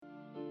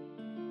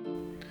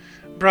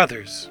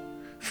Brothers,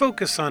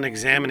 focus on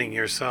examining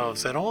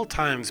yourselves at all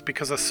times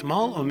because a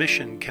small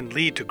omission can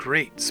lead to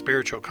great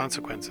spiritual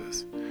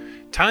consequences.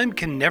 Time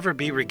can never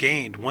be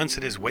regained once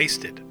it is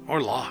wasted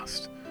or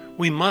lost.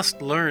 We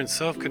must learn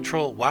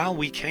self-control while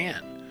we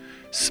can.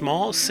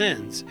 Small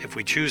sins, if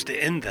we choose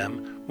to end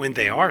them when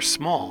they are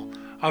small,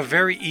 are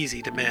very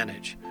easy to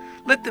manage.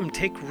 Let them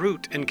take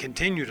root and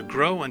continue to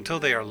grow until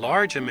they are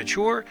large and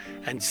mature,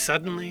 and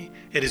suddenly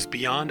it is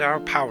beyond our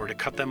power to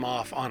cut them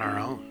off on our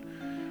own.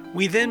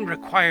 We then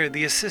require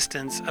the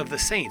assistance of the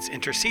saints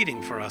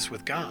interceding for us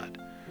with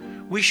God.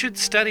 We should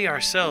study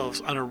ourselves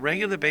on a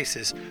regular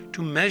basis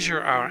to measure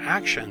our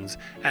actions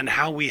and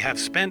how we have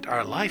spent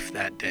our life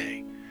that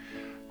day.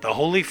 The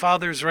Holy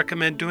Fathers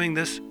recommend doing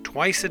this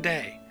twice a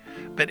day,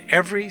 but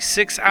every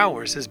 6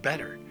 hours is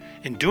better.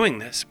 In doing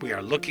this, we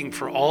are looking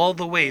for all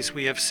the ways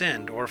we have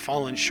sinned or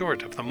fallen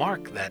short of the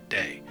mark that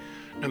day,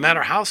 no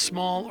matter how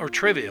small or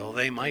trivial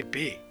they might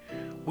be.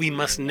 We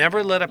must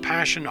never let a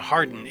passion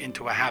harden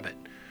into a habit.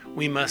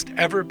 We must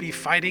ever be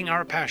fighting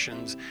our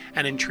passions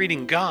and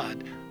entreating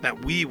God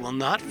that we will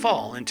not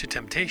fall into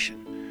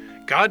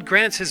temptation. God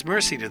grants His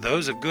mercy to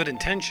those of good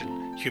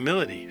intention,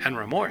 humility, and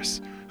remorse,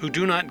 who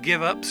do not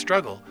give up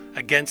struggle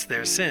against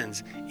their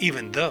sins,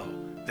 even though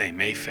they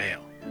may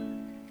fail.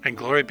 And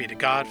glory be to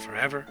God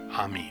forever.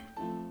 Amen.